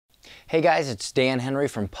Hey guys, it's Dan Henry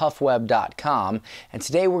from puffweb.com, and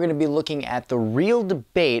today we're going to be looking at the real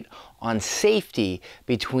debate on safety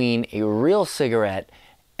between a real cigarette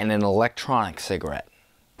and an electronic cigarette.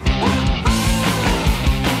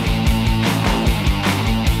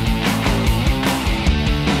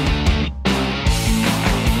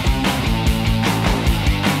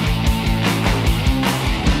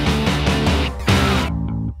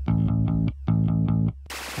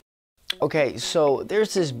 Okay, so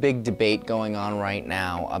there's this big debate going on right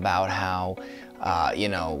now about how,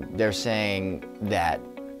 they're saying that,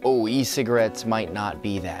 oh, e-cigarettes might not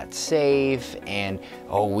be that safe, and,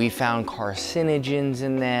 oh, we found carcinogens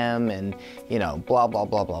in them, and, blah, blah,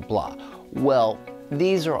 blah, blah, blah. Well,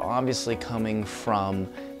 these are obviously coming from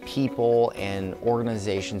people and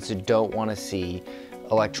organizations who don't want to see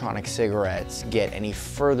electronic cigarettes get any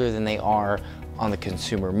further than they are on the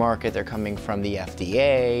consumer market. They're coming from the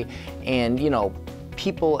FDA and,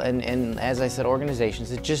 people and as I said, organizations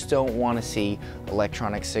that just don't want to see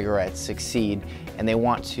electronic cigarettes succeed, and they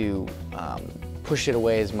want to push it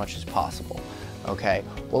away as much as possible. Okay,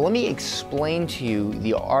 well, let me explain to you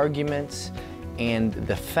the arguments and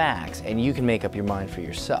the facts, and you can make up your mind for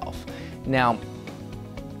yourself. Now,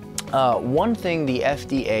 one thing the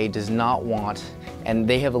FDA does not want, and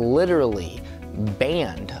they have literally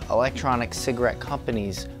banned electronic cigarette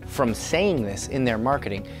companies from saying this in their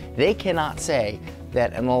marketing. They cannot say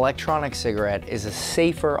that an electronic cigarette is a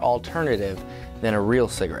safer alternative than a real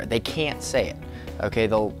cigarette. They can't say it. Okay,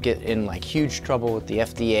 they'll get in like huge trouble with the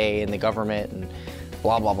FDA and the government and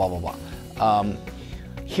blah, blah, blah, blah, blah.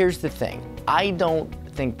 Here's the thing. I don't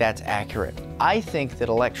think that's accurate. I think that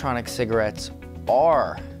electronic cigarettes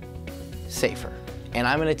are safer. And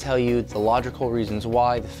I'm going to tell you the logical reasons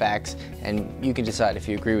why, the facts, and you can decide if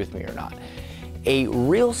you agree with me or not. A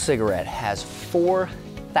real cigarette has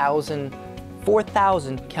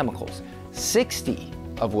 4,000 chemicals, 60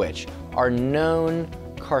 of which are known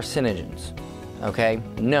carcinogens, okay?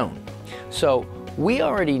 Known. So we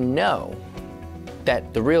already know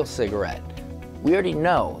that the real cigarette, we already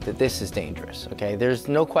know that this is dangerous, okay? There's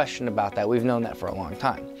no question about that. We've known that for a long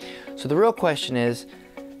time. So the real question is,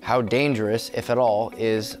 how dangerous, if at all,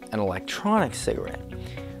 is an electronic cigarette?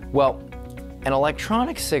 Well, an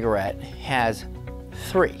electronic cigarette has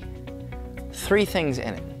three things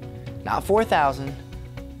in it. Not 4,000,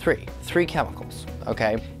 three chemicals,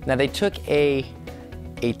 okay? Now they took a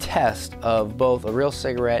test of both a real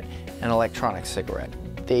cigarette and an electronic cigarette.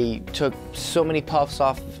 They took so many puffs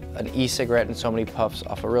off an e-cigarette and so many puffs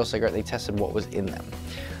off a real cigarette. They tested what was in them.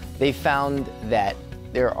 They found that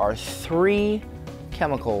there are 3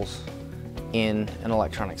 chemicals in an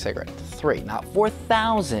electronic cigarette. 3, not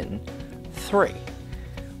 4,000, 3.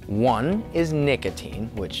 One is nicotine,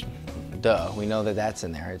 which, duh, we know that that's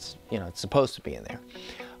in there. It's, it's supposed to be in there.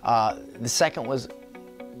 The second was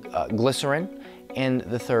glycerin, and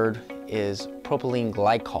the third is propylene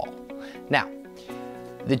glycol. Now,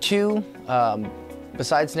 the two,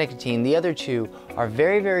 besides nicotine, the other 2 are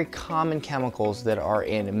very, very common chemicals that are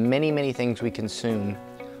in many, many things we consume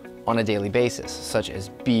on a daily basis, such as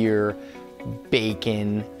beer,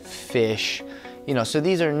 bacon, fish. So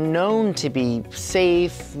these are known to be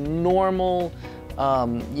safe, normal,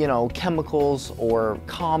 chemicals or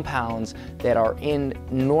compounds that are in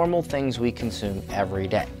normal things we consume every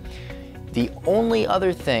day. The only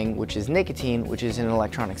other thing, which is nicotine, which is in an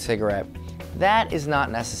electronic cigarette, that is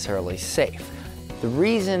not necessarily safe. The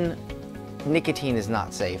reason nicotine is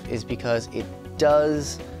not safe is because it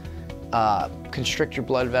does constrict your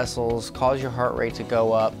blood vessels, cause your heart rate to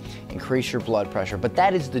go up, increase your blood pressure. But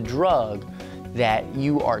that is the drug that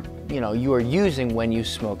you are using when you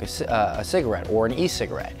smoke a cigarette or an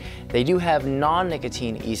e-cigarette. They do have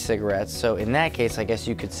non-nicotine e-cigarettes, so in that case, I guess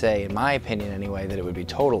you could say, in my opinion anyway, that it would be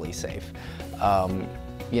totally safe.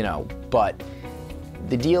 But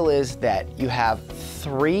the deal is that you have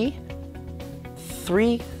three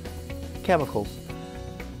chemicals.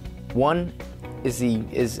 One is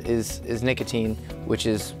nicotine, which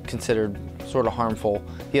is considered sort of harmful.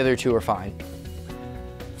 The other 2 are fine.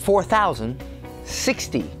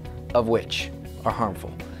 4,060 of which are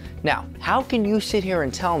harmful. Now, how can you sit here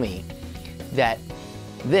and tell me that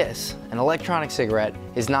an electronic cigarette,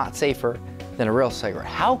 is not safer than a real cigarette?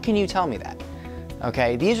 How can you tell me that?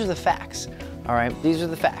 Okay, these are the facts, all right? These are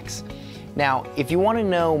the facts. Now, if you want to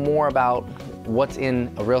know more about what's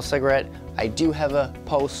in a real cigarette, I do have a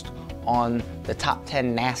post on the top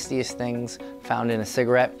 10 nastiest things found in a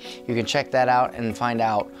cigarette. You can check that out and find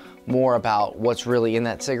out more about what's really in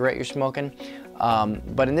that cigarette you're smoking.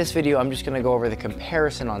 But in this video, I'm just gonna go over the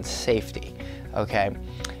comparison on safety, okay?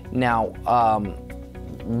 Now,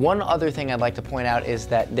 One other thing I'd like to point out is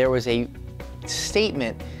that there was a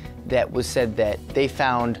statement that was said that they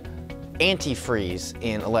found antifreeze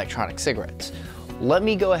in electronic cigarettes. Let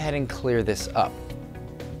me go ahead and clear this up.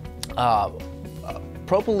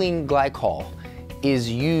 Propylene glycol is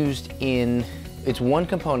used in, it's one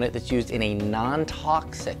component that's used in a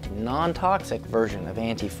non-toxic version of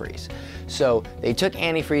antifreeze. So they took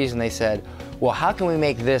antifreeze and they said, well, how can we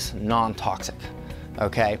make this non-toxic?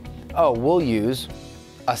 Okay, oh, we'll use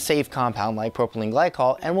a safe compound like propylene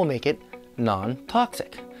glycol and we'll make it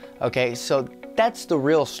non-toxic. Okay, so that's the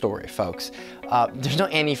real story, folks. There's no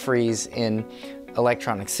antifreeze in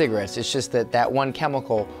electronic cigarettes. It's just that that one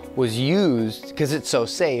chemical was used, because it's so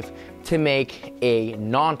safe, to make a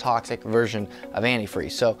non-toxic version of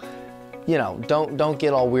antifreeze. So, you know, don't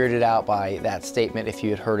get all weirded out by that statement if you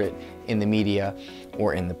had heard it in the media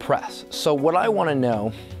or in the press. So what I want to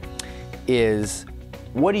know is,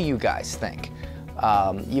 what do you guys think?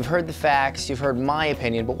 You've heard the facts, you've heard my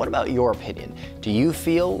opinion, but what about your opinion? Do you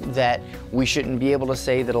feel that we shouldn't be able to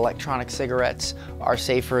say that electronic cigarettes are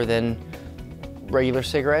safer than regular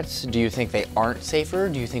cigarettes? Do you think they aren't safer?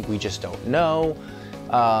 Do you think we just don't know?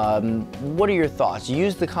 What are your thoughts?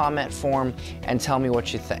 Use the comment form and tell me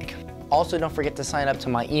what you think. Also, don't forget to sign up to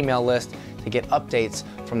my email list to get updates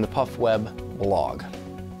from the PuffWeb blog.